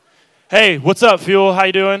Hey, what's up, Fuel? How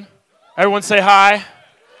you doing? Everyone say hi.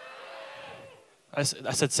 I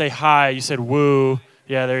said say hi. You said woo.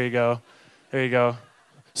 Yeah, there you go. There you go.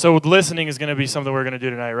 So listening is going to be something we're going to do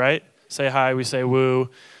tonight, right? Say hi, we say woo,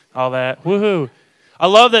 all that. Woohoo. I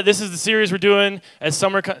love that this is the series we're doing as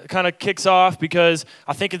summer kind of kicks off because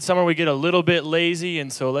I think in summer we get a little bit lazy,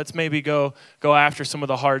 and so let's maybe go after some of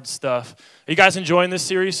the hard stuff. Are you guys enjoying this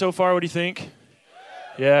series so far? What do you think?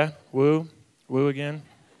 Yeah? Woo? Woo again?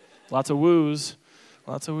 Lots of woos.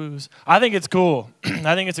 Lots of woos. I think it's cool.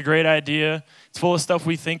 I think it's a great idea. It's full of stuff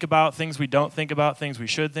we think about, things we don't think about, things we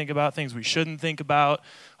should think about, things we shouldn't think about,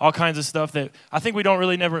 all kinds of stuff that I think we don't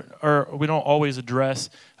really we don't always address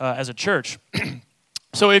as a church.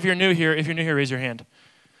 So if you're new here, raise your hand.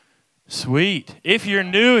 Sweet. If you're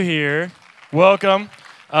new here, welcome.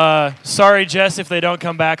 Sorry, Jess, if they don't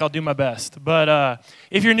come back, I'll do my best. But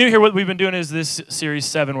if you're new here, what we've been doing is this series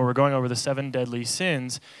 7, where we're going over the 7 deadly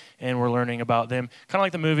sins, and we're learning about them, kind of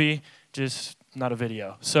like the movie, just not a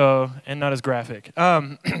video, and not as graphic.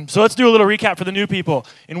 So let's do a little recap for the new people.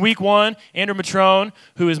 In week 1, Andrew Matrone,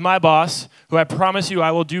 who is my boss, who I promise you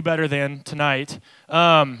I will do better than tonight, he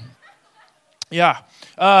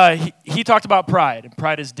talked about pride, and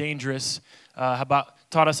pride is dangerous,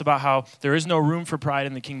 taught us about how there is no room for pride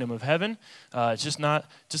in the kingdom of heaven. It's just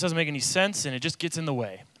doesn't make any sense, and it just gets in the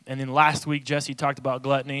way. And then last week, Jesse talked about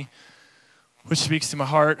gluttony, which speaks to my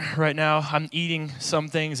heart right now. I'm eating some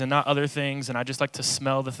things and not other things, and I just like to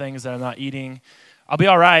smell the things that I'm not eating. I'll be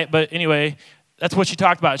all right, but anyway, that's what she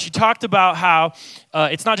talked about. She talked about how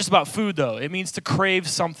it's not just about food, though. It means to crave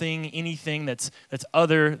something, anything that's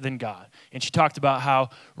other than God. And she talked about how,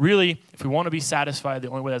 really, if we want to be satisfied, the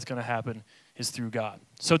only way that's going to happen is through God.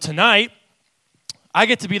 So tonight, I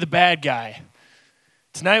get to be the bad guy.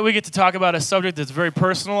 Tonight we get to talk about a subject that's very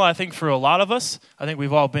personal, I think, for a lot of us. I think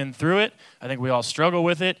we've all been through it. I think we all struggle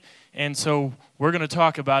with it. And so we're going to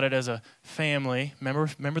talk about it as a family.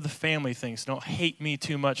 Remember the family thing, so don't hate me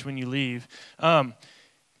too much when you leave. But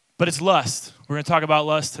it's lust. We're going to talk about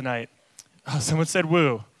lust tonight. Oh, someone said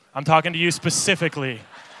woo. I'm talking to you specifically.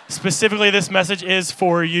 Specifically, this message is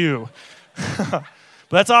for you.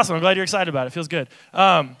 But that's awesome. I'm glad you're excited about it. It feels good.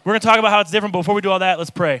 We're going to talk about how it's different, but before we do all that, let's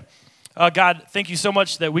pray. God, thank you so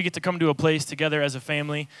much that we get to come to a place together as a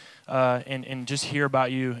family and just hear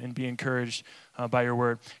about you and be encouraged by your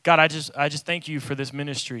word. God, I just thank you for this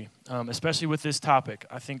ministry, especially with this topic.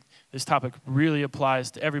 I think this topic really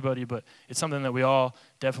applies to everybody, but it's something that we all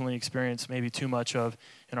definitely experience maybe too much of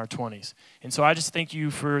in our 20s. And so I just thank you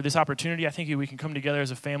for this opportunity. I think we can come together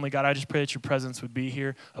as a family. God, I just pray that your presence would be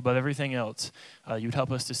here above everything else. You would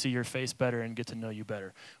help us to see your face better and get to know you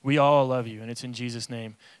better. We all love you, and it's in Jesus'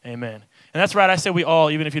 name, amen. And that's right, I say we all,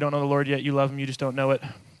 even if you don't know the Lord yet, you love him, you just don't know it.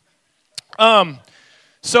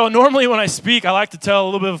 So normally when I speak, I like to tell a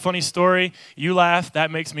little bit of a funny story. You laugh,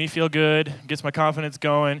 that makes me feel good, gets my confidence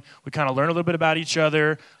going. We kind of learn a little bit about each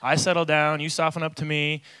other. I settle down, you soften up to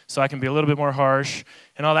me so I can be a little bit more harsh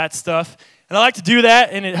and all that stuff. And I like to do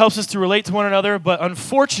that, and it helps us to relate to one another. But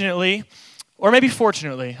unfortunately, or maybe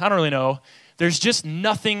fortunately, I don't really know, there's just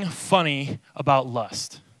nothing funny about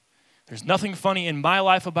lust. There's nothing funny in my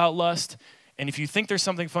life about lust. And if you think there's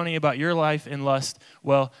something funny about your life in lust,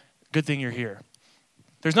 well, good thing you're here.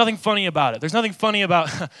 There's nothing funny about it. There's nothing funny about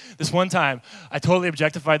this one time. I totally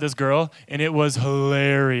objectified this girl, and it was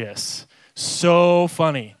hilarious. So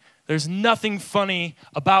funny. There's nothing funny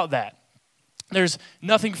about that. There's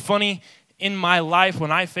nothing funny in my life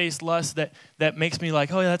when I face lust that makes me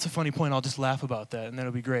like, oh, yeah, that's a funny point. I'll just laugh about that, and then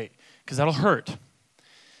it'll be great, because that'll hurt.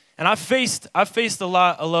 And I've faced a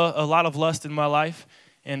lot of lust in my life,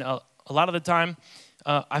 and a lot of the time,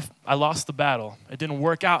 I lost the battle. It didn't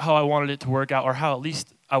work out how I wanted it to work out, or how at least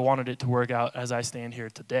I wanted it to work out as I stand here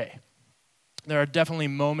today. There are definitely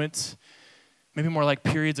moments, maybe more like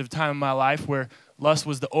periods of time in my life, where lust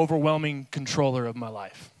was the overwhelming controller of my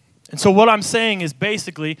life. And so what I'm saying is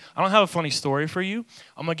basically, I don't have a funny story for you.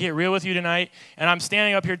 I'm going to get real with you tonight, and I'm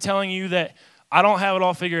standing up here telling you that I don't have it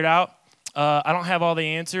all figured out. I don't have all the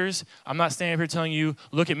answers. I'm not standing up here telling you,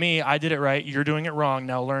 look at me, I did it right, you're doing it wrong,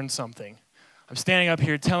 now learn something. I'm standing up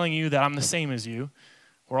here telling you that I'm the same as you.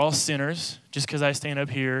 We're all sinners. Just because I stand up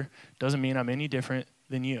here doesn't mean I'm any different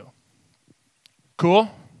than you. Cool?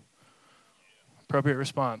 Appropriate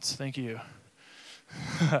response. Thank you.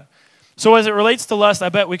 So as it relates to lust, I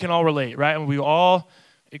bet we can all relate, right? And we all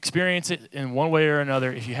experience it in one way or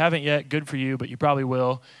another. If you haven't yet, good for you, but you probably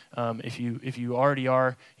will. If you already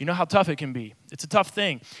are, you know how tough it can be. It's a tough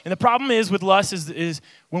thing. And the problem is with lust is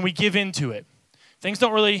when we give into it. Things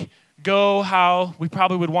don't really go how we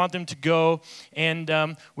probably would want them to go,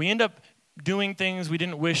 and we end up doing things we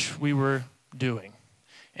didn't wish we were doing.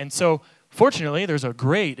 And so, fortunately, there's a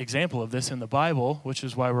great example of this in the Bible, which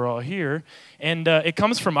is why we're all here. And it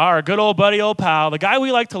comes from our good old buddy, old pal, the guy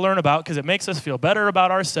we like to learn about because it makes us feel better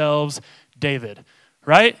about ourselves, David.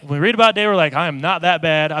 Right? When we read about David, we're like, I am not that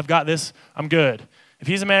bad. I've got this. I'm good. If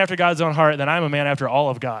he's a man after God's own heart, then I'm a man after all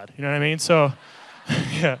of God. You know what I mean? So,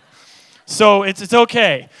 yeah. So it's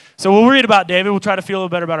okay. So we'll read about David. We'll try to feel a little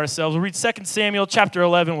better about ourselves. We'll read 2 Samuel chapter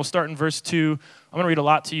 11. We'll start in verse 2. I'm going to read a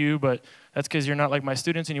lot to you, but that's because you're not like my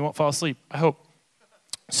students and you won't fall asleep, I hope.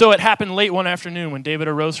 So it happened late one afternoon when David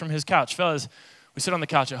arose from his couch. Fellas, we sit on the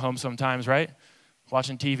couch at home sometimes, right?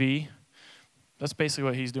 Watching TV. That's basically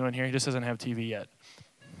what he's doing here. He just doesn't have TV yet.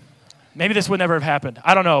 Maybe this would never have happened.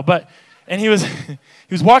 I don't know. And he was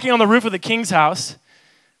walking on the roof of the king's house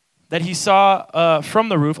that he saw from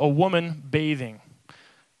the roof a woman bathing.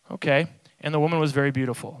 Okay. And the woman was very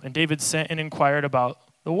beautiful. And David sent and inquired about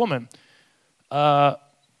the woman.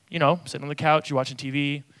 Sitting on the couch, you're watching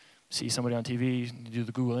TV, see somebody on TV, you do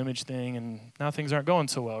the Google image thing, and now things aren't going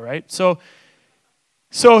so well, right? So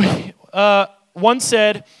one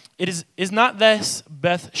said, is not this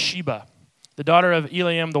Bathsheba, the daughter of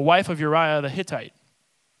Eliam, the wife of Uriah the Hittite?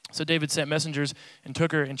 So David sent messengers and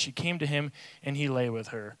took her, and she came to him, and he lay with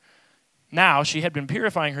her. Now she had been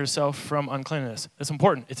purifying herself from uncleanness. That's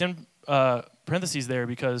important. It's in parentheses there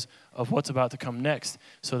because of what's about to come next,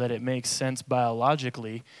 so that it makes sense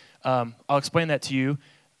biologically. I'll explain that to you.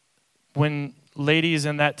 When ladies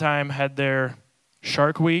in that time had their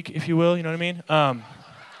Shark Week, if you will, you know what I mean? You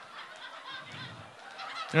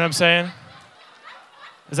know what I'm saying?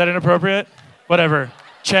 Is that inappropriate? Whatever.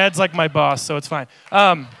 Chad's like my boss, so it's fine.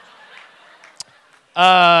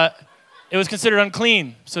 It was considered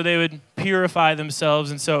unclean, so they would purify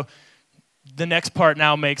themselves, and so the next part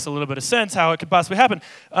now makes a little bit of sense how it could possibly happen.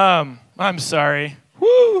 I'm sorry.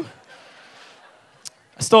 Woo!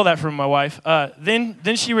 I stole that from my wife.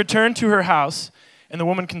 Then she returned to her house, and the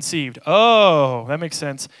woman conceived. Oh, that makes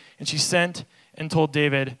sense. And she sent and told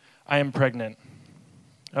David, I am pregnant.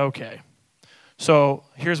 Okay. So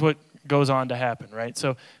here's what goes on to happen, right?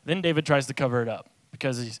 So then David tries to cover it up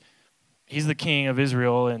because he's the king of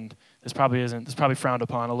Israel, and this probably frowned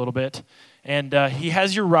upon a little bit. And he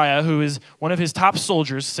has Uriah, who is one of his top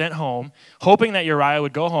soldiers, sent home, hoping that Uriah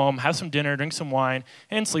would go home, have some dinner, drink some wine,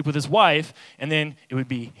 and sleep with his wife, and then it would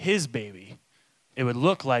be his baby. It would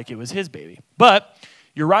look like it was his baby. But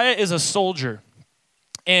Uriah is a soldier,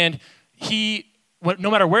 and no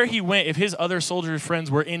matter where he went, if his other soldier friends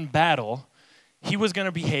were in battle, he was going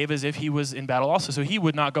to behave as if he was in battle also, so he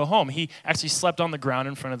would not go home. He actually slept on the ground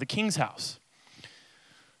in front of the king's house.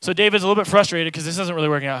 So David's a little bit frustrated because this isn't really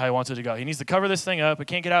working out how he wants it to go. He needs to cover this thing up. It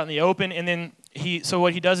can't get out in the open. And then so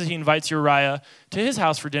what he does is he invites Uriah to his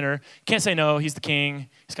house for dinner. Can't say no. He's the king.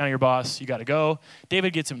 He's kind of your boss. You got to go.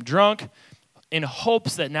 David gets him drunk in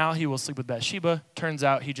hopes that now he will sleep with Bathsheba. Turns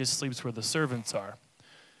out he just sleeps where the servants are.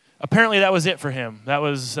 Apparently that was it for him.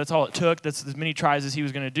 That's all it took. That's as many tries as he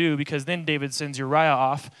was going to do, because then David sends Uriah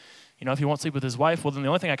off. If he won't sleep with his wife, well, then the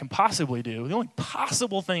only thing I can possibly do, the only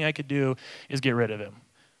possible thing I could do is get rid of him.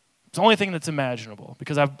 It's the only thing that's imaginable,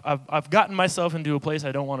 because I've gotten myself into a place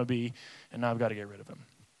I don't want to be, and now I've got to get rid of him.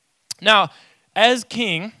 Now, as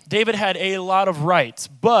king, David had a lot of rights,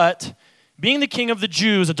 but being the king of the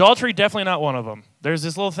Jews, adultery definitely not one of them. There's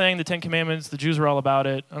this little thing, the 10 Commandments, the Jews are all about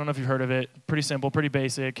it. I don't know if you've heard of it. Pretty simple, pretty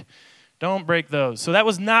basic. Don't break those. So that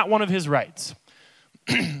was not one of his rights.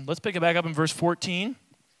 Let's pick it back up in verse 14.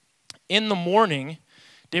 In the morning,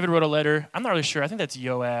 David wrote a letter. I'm not really sure. I think that's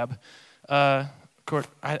Joab. I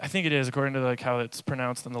think it is, according to how it's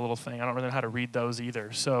pronounced in the little thing. I don't really know how to read those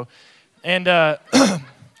either. So, and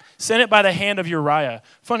sent it by the hand of Uriah.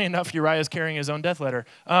 Funny enough, Uriah is carrying his own death letter.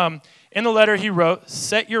 In the letter he wrote,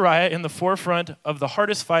 set Uriah in the forefront of the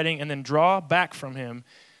hardest fighting and then draw back from him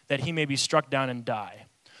that he may be struck down and die.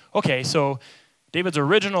 Okay, so David's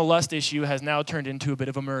original lust issue has now turned into a bit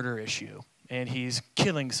of a murder issue. And he's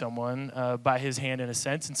killing someone by his hand in a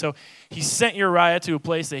sense. And so he sent Uriah to a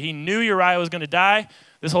place that he knew Uriah was going to die.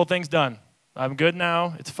 This whole thing's done. I'm good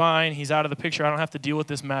now. It's fine. He's out of the picture. I don't have to deal with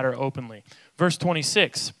this matter openly. Verse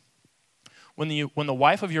 26. When the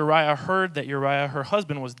wife of Uriah heard that Uriah, her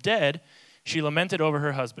husband, was dead, she lamented over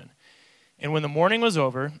her husband. And when the mourning was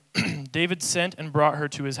over, David sent and brought her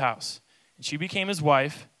to his house. And she became his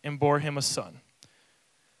wife and bore him a son.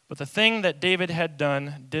 But the thing that David had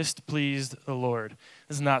done displeased the Lord.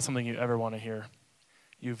 This is not something you ever want to hear.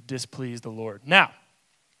 You've displeased the Lord. Now,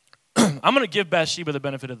 I'm going to give Bathsheba the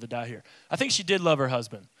benefit of the doubt here. I think she did love her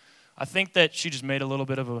husband. I think that she just made a little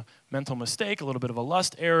bit of a mental mistake, a little bit of a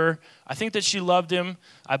lust error. I think that she loved him.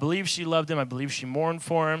 I believe she loved him. I believe she mourned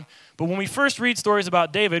for him. But when we first read stories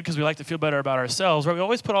about David, because we like to feel better about ourselves, right, we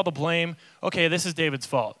always put all the blame, okay, this is David's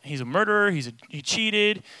fault. He's a murderer. He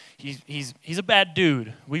cheated. He's a bad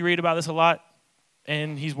dude. We read about this a lot,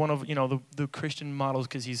 and he's one of the Christian models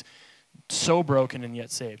because he's so broken and yet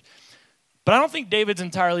saved. But I don't think David's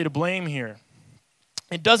entirely to blame here.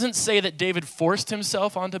 It doesn't say that David forced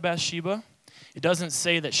himself onto Bathsheba. It doesn't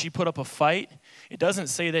say that she put up a fight. It doesn't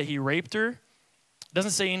say that he raped her. It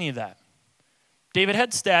doesn't say any of that. David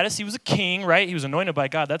had status. He was a king, right? He was anointed by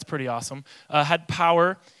God. That's pretty awesome. Had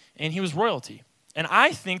power, and he was royalty. And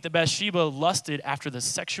I think that Bathsheba lusted after the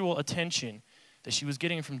sexual attention that she was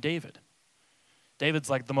getting from David. David's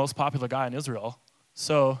like the most popular guy in Israel.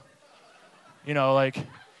 So,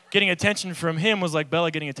 getting attention from him was like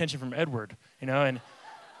Bella getting attention from Edward, and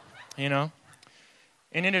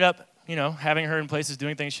ended up, having her in places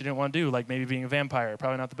doing things she didn't want to do, like maybe being a vampire,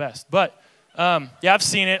 probably not the best. But, I've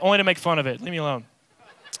seen it, only to make fun of it. Leave me alone.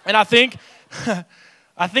 And I think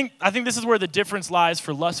this is where the difference lies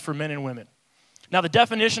for lust for men and women. Now, the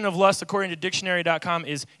definition of lust, according to dictionary.com,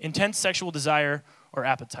 is intense sexual desire or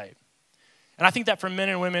appetite. And I think that for men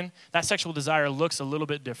and women, that sexual desire looks a little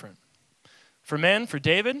bit different. For men, for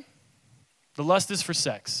David, the lust is for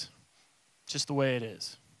sex. Just the way it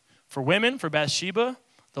is. For women, for Bathsheba,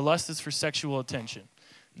 the lust is for sexual attention.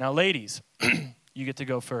 Now, ladies, you get to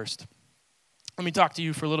go first. Let me talk to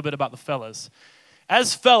you for a little bit about the fellas.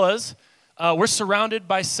 As fellas, we're surrounded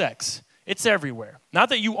by sex. It's everywhere. Not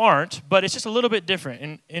that you aren't, but it's just a little bit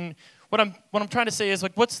different. And what I'm trying to say is,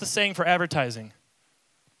 what's the saying for advertising?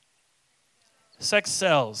 Sex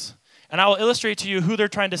sells. And I will illustrate to you who they're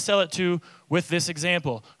trying to sell it to with this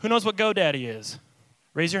example. Who knows what GoDaddy is?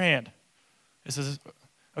 Raise your hand. This is,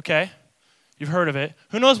 okay, you've heard of it.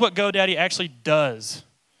 Who knows what GoDaddy actually does?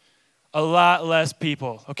 A lot less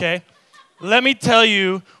people, okay? Let me tell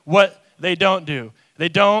you what they don't do. They're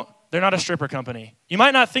not a stripper company. You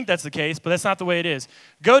might not think that's the case, but that's not the way it is.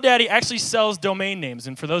 GoDaddy actually sells domain names.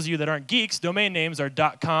 And for those of you that aren't geeks, domain names are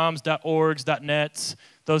 .coms, .orgs, .nets,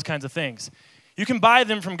 those kinds of things. You can buy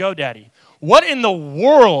them from GoDaddy. What in the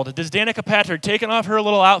world does Danica Patrick taking off her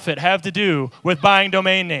little outfit have to do with buying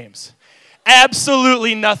domain names?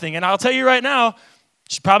 Absolutely nothing. And I'll tell you right now,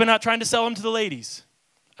 she's probably not trying to sell them to the ladies.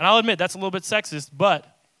 And I'll admit, that's a little bit sexist,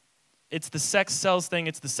 but it's the sex sells thing,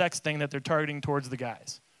 it's the sex thing that they're targeting towards the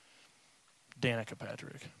guys. Danica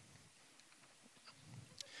Patrick.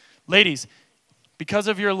 Ladies, because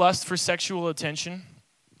of your lust for sexual attention,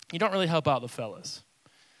 you don't really help out the fellas.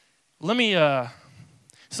 This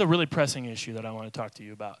is a really pressing issue that I want to talk to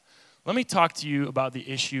you about. Let me talk to you about the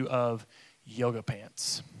issue of yoga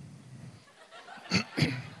pants.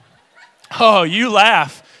 Oh, you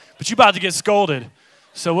laugh, but you're about to get scolded.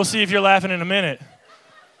 So we'll see if you're laughing in a minute.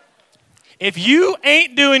 If you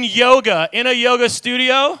ain't doing yoga in a yoga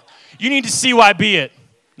studio, you need to CYB it.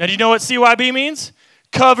 Now, do you know what CYB means?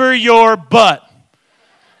 Cover your butt.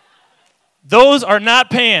 Those are not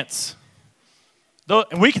pants.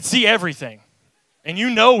 And we can see everything. And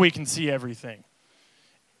we can see everything.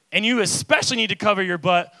 And you especially need to cover your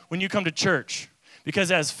butt when you come to church.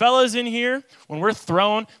 Because as fellas in here, when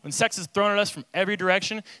sex is thrown at us from every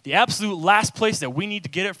direction, the absolute last place that we need to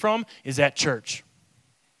get it from is at church.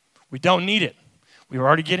 We don't need it. We were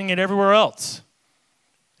already getting it everywhere else.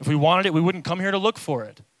 If we wanted it, we wouldn't come here to look for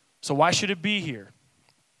it. So why should it be here?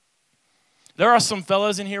 There are some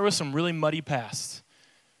fellas in here with some really muddy pasts.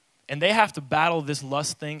 And they have to battle this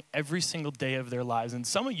lust thing every single day of their lives. And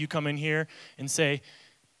some of you come in here and say,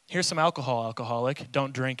 here's some alcohol, alcoholic,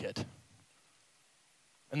 don't drink it.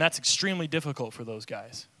 And that's extremely difficult for those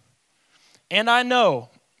guys. And I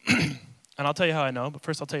know, and I'll tell you how I know, but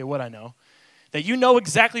first I'll tell you what I know, that you know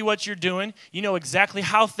exactly what you're doing. You know exactly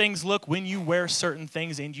how things look when you wear certain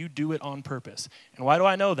things, and you do it on purpose. And why do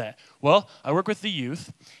I know that? Well, I work with the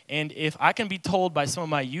youth, and if I can be told by some of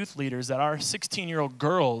my youth leaders that our 16-year-old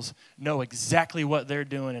girls know exactly what they're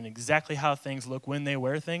doing and exactly how things look when they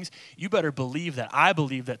wear things, you better believe that I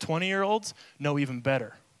believe that 20-year-olds know even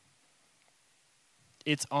better.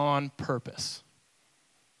 It's on purpose.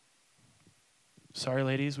 Sorry,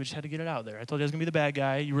 ladies, we just had to get it out there. I told you I was going to be the bad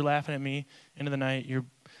guy. You were laughing at me. End of the night, you're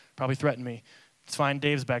probably threatening me. It's fine.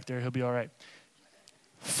 Dave's back there. He'll be all right.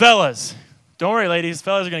 Fellas, don't worry, ladies.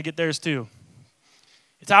 Fellas are going to get theirs too.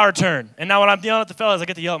 It's our turn. And now when I'm yelling at the fellas, I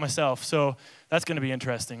get to yell at myself. So that's going to be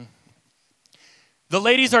interesting. The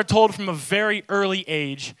ladies are told from a very early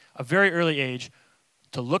age,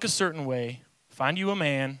 to look a certain way, find you a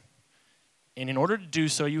man, and in order to do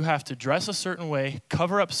so, you have to dress a certain way,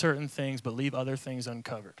 cover up certain things, but leave other things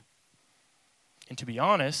uncovered. And to be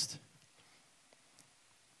honest,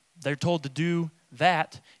 they're told to do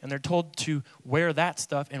that, and they're told to wear that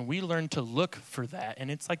stuff, and we learn to look for that.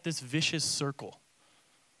 And it's like this vicious circle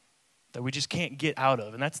that we just can't get out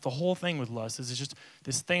of. And that's the whole thing with lust, is it's just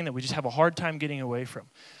this thing that we just have a hard time getting away from.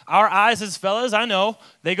 Our eyes as fellas, I know,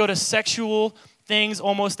 they go to sexual things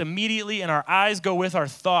almost immediately, and our eyes go with our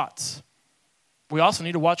thoughts. We also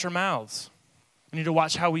need to watch our mouths. We need to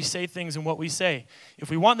watch how we say things and what we say. If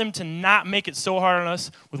we want them to not make it so hard on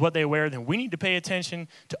us with what they wear, then we need to pay attention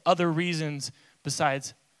to other reasons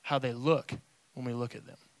besides how they look when we look at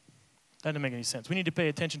them. That doesn't make any sense. We need to pay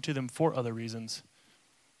attention to them for other reasons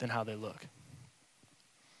than how they look.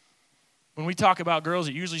 When we talk about girls,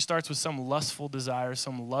 it usually starts with some lustful desire,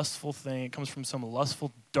 some lustful thing. It comes from some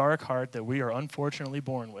lustful, dark heart that we are unfortunately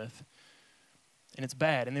born with. And it's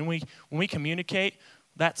bad. And then when we communicate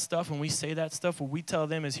that stuff, when we say that stuff, what we tell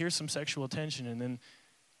them is, here's some sexual attention, and then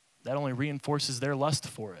that only reinforces their lust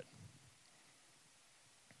for it.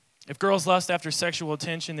 If girls lust after sexual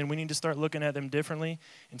attention, then we need to start looking at them differently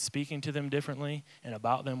and speaking to them differently and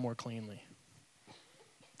about them more cleanly.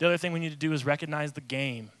 The other thing we need to do is recognize the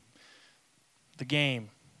game. The game.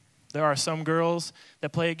 There are some girls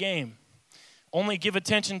that play a game. Only give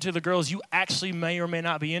attention to the girls you actually may or may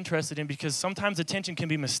not be interested in, because sometimes attention can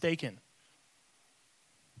be mistaken.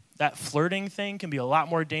 That flirting thing can be a lot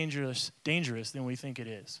more dangerous than we think it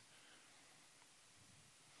is.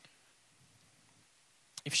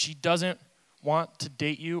 If she doesn't want to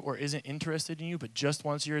date you or isn't interested in you but just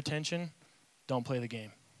wants your attention, don't play the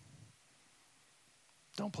game.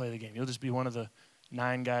 Don't play the game. You'll just be one of the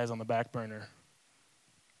 9 guys on the back burner.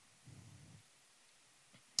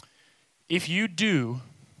 If you do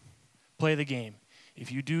play the game,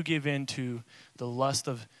 if you do give in to the lust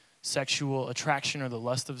of sexual attraction or the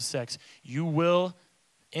lust of sex, you will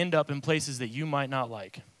end up in places that you might not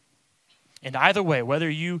like. And either way, whether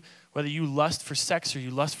you lust for sex or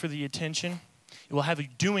you lust for the attention, it will have you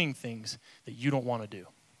doing things that you don't want to do.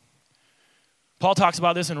 Paul talks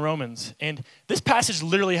about this in Romans, and this passage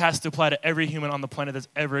literally has to apply to every human on the planet that's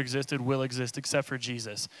ever existed, will exist, except for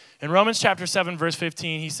Jesus. In Romans chapter 7, verse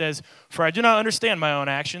 15, he says, "For I do not understand my own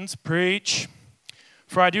actions," preach,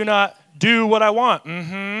 "for I do not do what I want,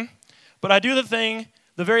 but I do the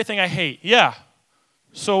very thing I hate." Yeah,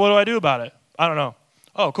 so what do I do about it? I don't know.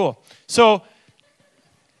 Oh, cool. So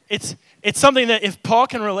it's something that if Paul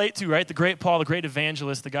can relate to, right, the great Paul, the great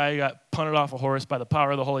evangelist, the guy who got punted off a horse by the power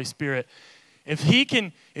of the Holy Spirit,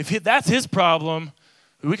 if that's his problem,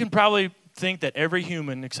 we can probably think that every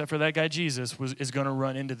human, except for that guy Jesus, is going to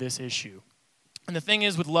run into this issue. And the thing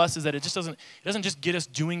is with lust is that it doesn't just get us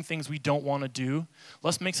doing things we don't want to do.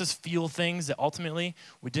 Lust makes us feel things that ultimately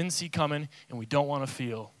we didn't see coming and we don't want to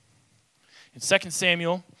feel. In 2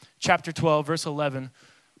 Samuel chapter 12, verse 11,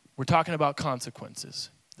 we're talking about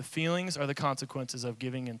consequences. The feelings are the consequences of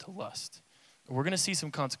giving into lust. We're going to see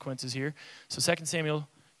some consequences here. So 2 Samuel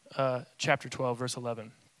chapter 12, verse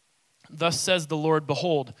 11. "Thus says the Lord,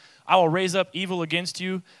 behold, I will raise up evil against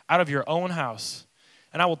you out of your own house,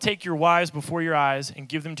 and I will take your wives before your eyes and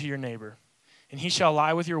give them to your neighbor, and he shall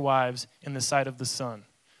lie with your wives in the sight of the sun."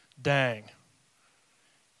 Dang.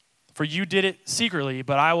 "For you did it secretly,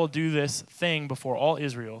 but I will do this thing before all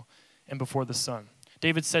Israel and before the sun."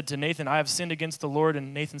 David said to Nathan, "I have sinned against the Lord."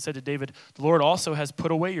 And Nathan said to David, "The Lord also has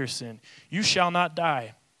put away your sin. You shall not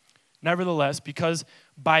die. Nevertheless, because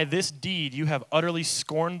by this deed you have utterly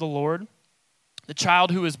scorned the Lord, the child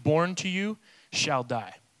who is born to you shall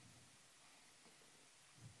die."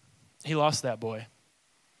 He lost that boy.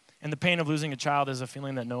 And the pain of losing a child is a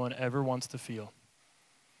feeling that no one ever wants to feel.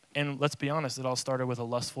 And let's be honest, it all started with a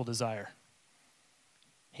lustful desire.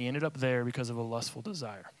 He ended up there because of a lustful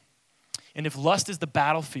desire. And if lust is the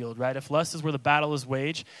battlefield, right? If lust is where the battle is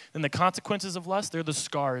waged, then the consequences of lust, they're the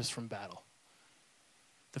scars from battle.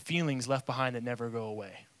 The feelings left behind that never go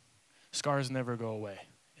away. Scars never go away.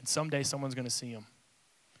 And someday someone's going to see them.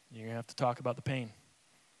 You're going to have to talk about the pain.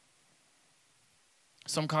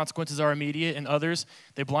 Some consequences are immediate, and others,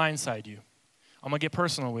 they blindside you. I'm going to get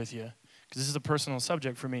personal with you, because this is a personal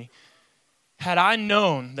subject for me. Had I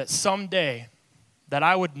known that someday that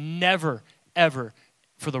I would never, ever,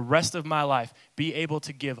 for the rest of my life, be able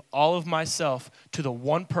to give all of myself to the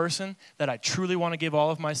one person that I truly want to give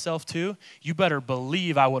all of myself to, you better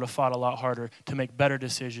believe I would have fought a lot harder to make better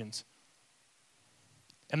decisions.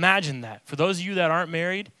 Imagine that. For those of you that aren't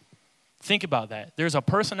married, think about that. There's a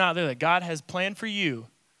person out there that God has planned for you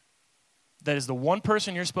that is the one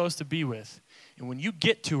person you're supposed to be with. And when you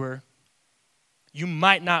get to her, you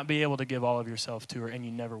might not be able to give all of yourself to her, and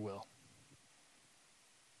you never will.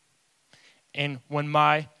 And when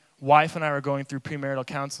my wife and I were going through premarital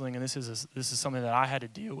counseling, and this is something that I had to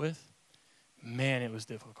deal with. Man, it was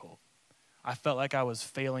difficult. I felt like I was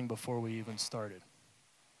failing before we even started.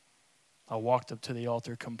 I walked up to the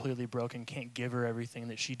altar completely broken, can't give her everything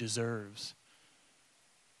that she deserves.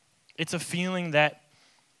 It's a feeling that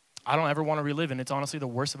I don't ever want to relive, and it's honestly the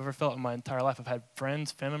worst I've ever felt in my entire life. I've had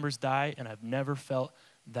friends, family members die, and I've never felt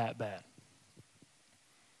that bad.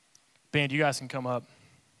 Band, you guys can come up.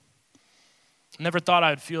 Never thought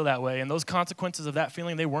I would feel that way, and those consequences of that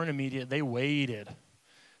feeling, they weren't immediate. They waited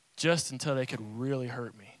just until they could really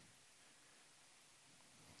hurt me.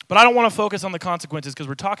 But I don't want to focus on the consequences because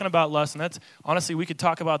we're talking about lust, and that's, honestly, we could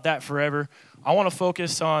talk about that forever. I want to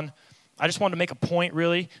focus on, I just wanted to make a point,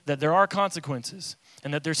 really, that there are consequences,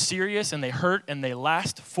 and that they're serious, and they hurt, and they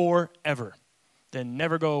last forever. They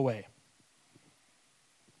never go away.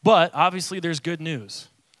 But, obviously, there's good news.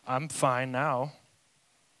 I'm fine now.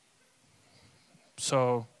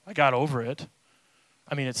 So I got over it.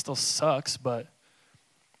 I mean, it still sucks, but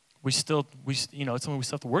it's something we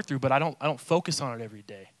still have to work through, but I don't focus on it every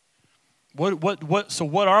day. So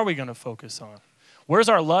what are we going to focus on? Where's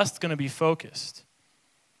our lust going to be focused?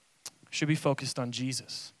 It should be focused on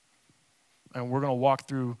Jesus. And we're going to walk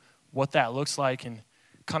through what that looks like and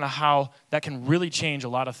kind of how that can really change a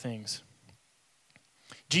lot of things.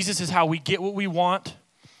 Jesus is how we get what we want,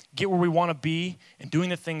 get where we want to be, and doing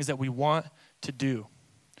the things that we want to do.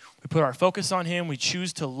 We put our focus on him. We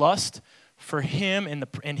choose to lust for him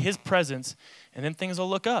in his presence, and then things will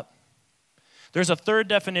look up. There's a third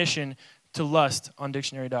definition to lust on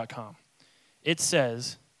dictionary.com. It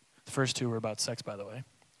says, the first two were about sex, by the way.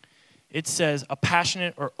 It says a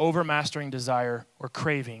passionate or overmastering desire or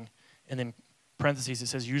craving, and then parentheses, it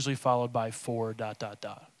says usually followed by for ...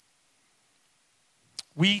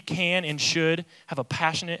 We can and should have a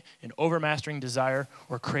passionate and overmastering desire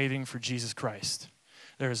or craving for Jesus Christ.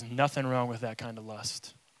 There is nothing wrong with that kind of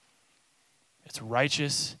lust. It's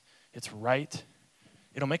righteous. It's right.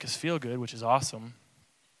 It'll make us feel good, which is awesome.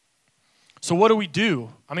 So what do?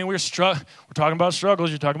 I mean, we're talking about struggles.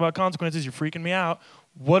 You're talking about consequences. You're freaking me out.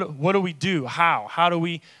 What do we do? How do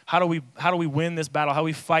we win this battle? How do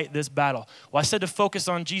we fight this battle? Well, I said to focus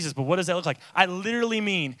on Jesus, but what does that look like? I literally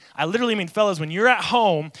mean, fellas, when you're at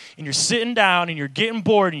home and you're sitting down and you're getting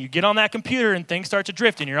bored and you get on that computer and things start to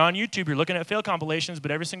drift and you're on YouTube, you're looking at fail compilations, but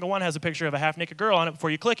every single one has a picture of a half-naked girl on it before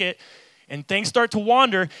you click it, and things start to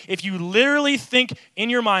wander. If you literally think in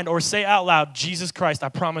your mind or say out loud, Jesus Christ, I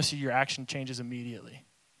promise you your action changes immediately.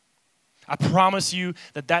 I promise you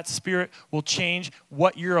that spirit will change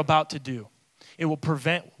what you're about to do. It will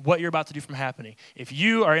prevent what you're about to do from happening. If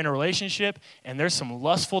you are in a relationship and there's some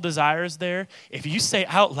lustful desires there, if you say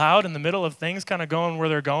out loud in the middle of things kind of going where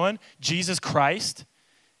they're going, Jesus Christ,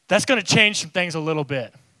 that's going to change some things a little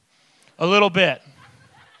bit. A little bit.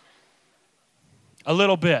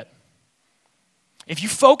 If you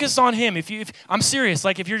focus on him, I'm serious,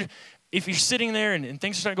 like if you're sitting there and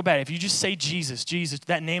things are starting to go bad, if you just say Jesus,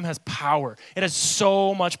 that name has power. It has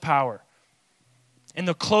so much power. And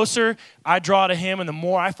the closer I draw to him and the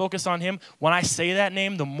more I focus on him, when I say that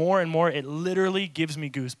name, the more and more it literally gives me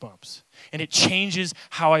goosebumps. And it changes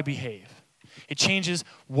how I behave. It changes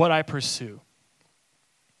what I pursue.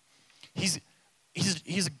 He's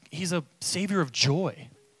a savior of joy.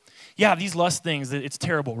 Yeah, these lust things, it's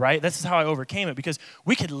terrible, right? This is how I overcame it, because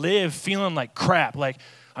we could live feeling like crap, like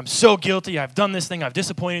I'm so guilty, I've done this thing, I've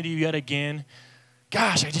disappointed you yet again.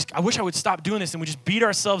 Gosh, I wish I would stop doing this, and we just beat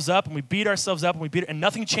ourselves up, and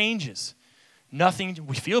nothing changes.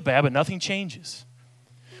 We feel bad, but nothing changes.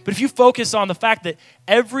 But if you focus on the fact that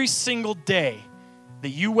every single day that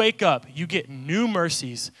you wake up, you get new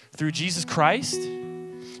mercies through Jesus Christ,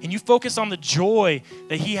 and you focus on the joy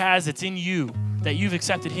that he has that's in you, that you've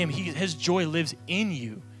accepted him, his joy lives in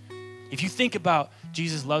you. If you think about,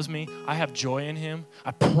 Jesus loves me, I have joy in him, I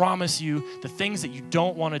promise you the things that you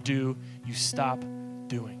don't want to do, you stop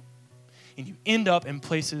doing. And you end up in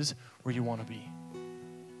places where you want to be.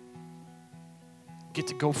 You get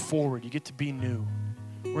to go forward, you get to be new.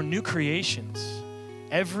 We're new creations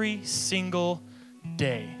every single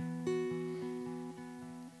day.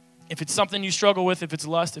 If it's something you struggle with, if it's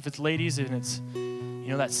lust, if it's ladies, and it's,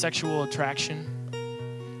 that sexual attraction,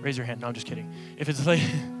 raise your hand. No, I'm just kidding. If it's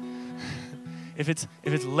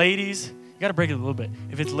ladies, you got to break it a little bit.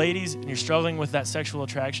 If it's ladies and you're struggling with that sexual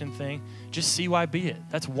attraction thing, just CYB it.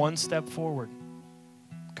 That's one step forward.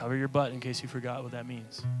 Cover your butt in case you forgot what that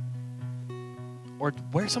means. Or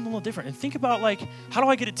wear something a little different. And think about, how do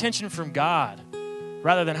I get attention from God?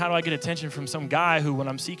 Rather than how do I get attention from some guy who, when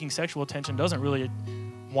I'm seeking sexual attention, doesn't really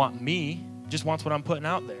want me, just wants what I'm putting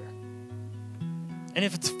out there. And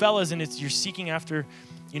if it's fellas and you're seeking after,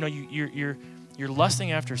 you're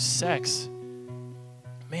lusting after sex,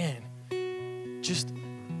 man, just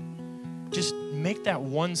make that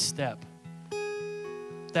one step,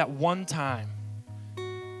 that one time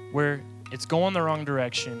where it's going the wrong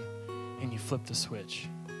direction and you flip the switch.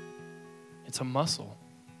 It's a muscle.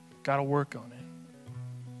 Got to work on it.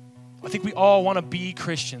 I think we all want to be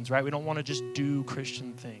Christians, right? We don't want to just do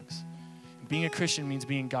Christian things. Being a Christian means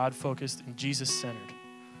being God-focused and Jesus-centered.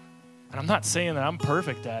 And I'm not saying that I'm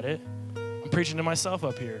perfect at it. I'm preaching to myself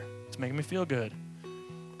up here. It's making me feel good.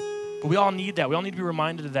 But we all need that. We all need to be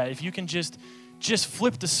reminded of that. If you can just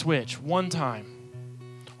flip the switch one time,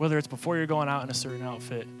 whether it's before you're going out in a certain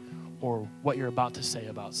outfit or what you're about to say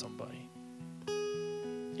about somebody,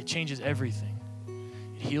 it changes everything.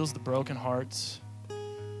 It heals the broken hearts,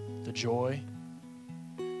 the joy.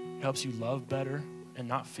 It helps you love better and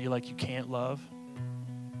not feel like you can't love.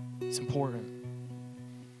 It's important.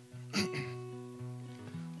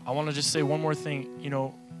 I want to just say one more thing.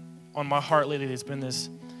 On my heart lately, it's been this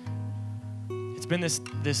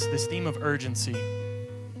theme of urgency.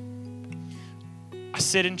 I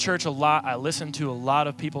sit in church a lot. I listen to a lot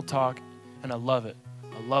of people talk, and I love it.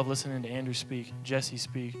 I love listening to Andrew speak, Jesse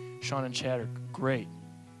speak, Sean and Chad are great.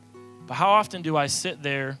 But how often do I sit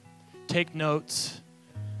there, take notes,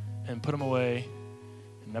 and put them away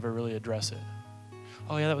and never really address it?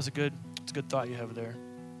 Oh yeah, it's a good thought you have there.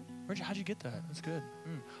 How'd you get that? That's good.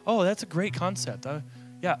 Oh, that's a great concept.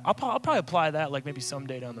 I'll probably apply that like maybe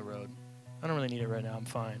someday down the road. I don't really need it right now. I'm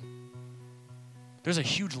fine. There's a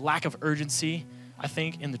huge lack of urgency, I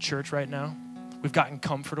think, in the church right now. We've gotten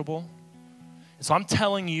comfortable. And so I'm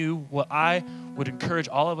telling you what I would encourage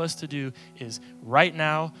all of us to do is right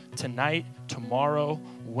now, tonight, tomorrow,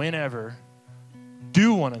 whenever,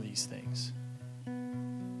 do one of these things.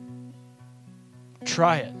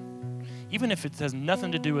 Try it. Even if it has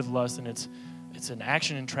nothing to do with lust and it's an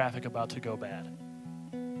action in traffic about to go bad.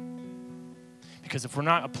 Because if we're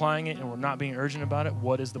not applying it and we're not being urgent about it,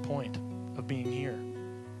 what is the point of being here?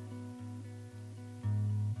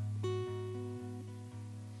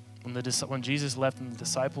 When Jesus left and the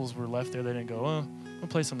disciples were left there, they didn't go, I'll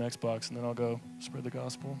play some Xbox and then I'll go spread the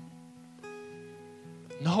gospel.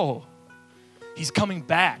 No. He's coming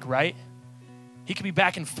back, right? He could be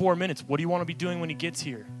back in 4 minutes. What do you want to be doing when he gets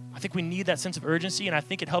here? I think we need that sense of urgency, and I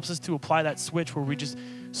think it helps us to apply that switch where we just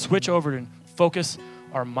switch over and focus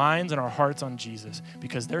our minds and our hearts on Jesus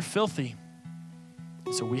because they're filthy.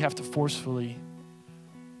 So we have to forcefully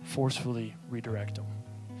redirect them.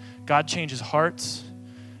 God changes hearts.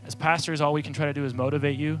 As pastors, all we can try to do is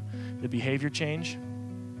motivate you. The behavior change,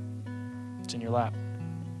 it's in your lap.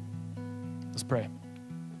 Let's pray.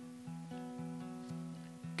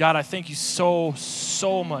 God, I thank you so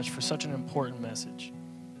much for such an important message.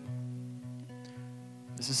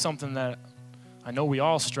 This is something that I know we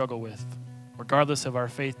all struggle with. Regardless of our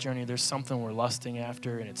faith journey, there's something we're lusting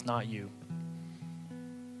after, and it's not you.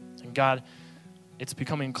 And God, it's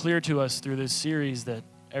becoming clear to us through this series that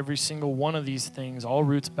every single one of these things all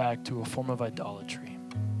roots back to a form of idolatry.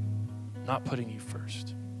 Not putting you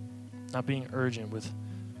first. Not being urgent with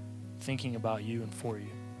thinking about you and for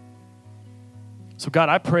you. So God,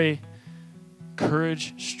 I pray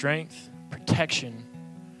courage, strength, protection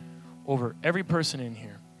over every person in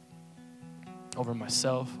here, over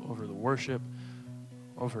myself, over the worship,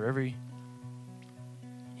 over every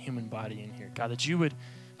human body in here. God, that you would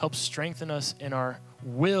help strengthen us in our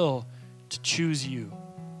will to choose you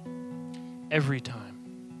every time,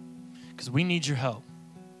 because we need your help.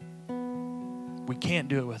 We can't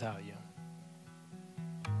do it without you.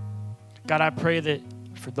 God, I pray that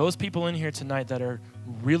for those people in here tonight that are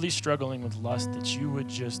really struggling with lust, that you would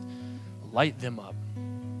just light them up.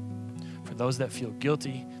 For those that feel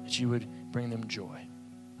guilty, that you would bring them joy.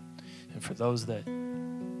 And for those that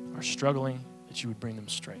are struggling, that you would bring them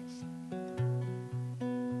strength.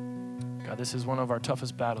 God, this is one of our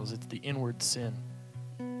toughest battles. It's the inward sin.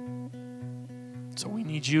 So we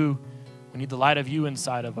need you. We need the light of you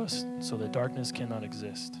inside of us so that darkness cannot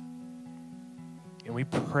exist. And we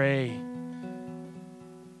pray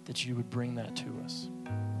that you would bring that to us.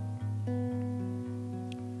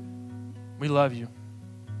 We love you.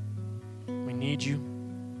 We need you.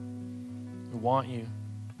 We want you.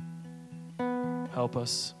 Help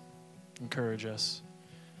us. Encourage us.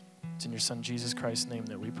 It's in your Son, Jesus Christ's name,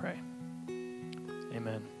 that we pray.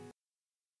 Amen.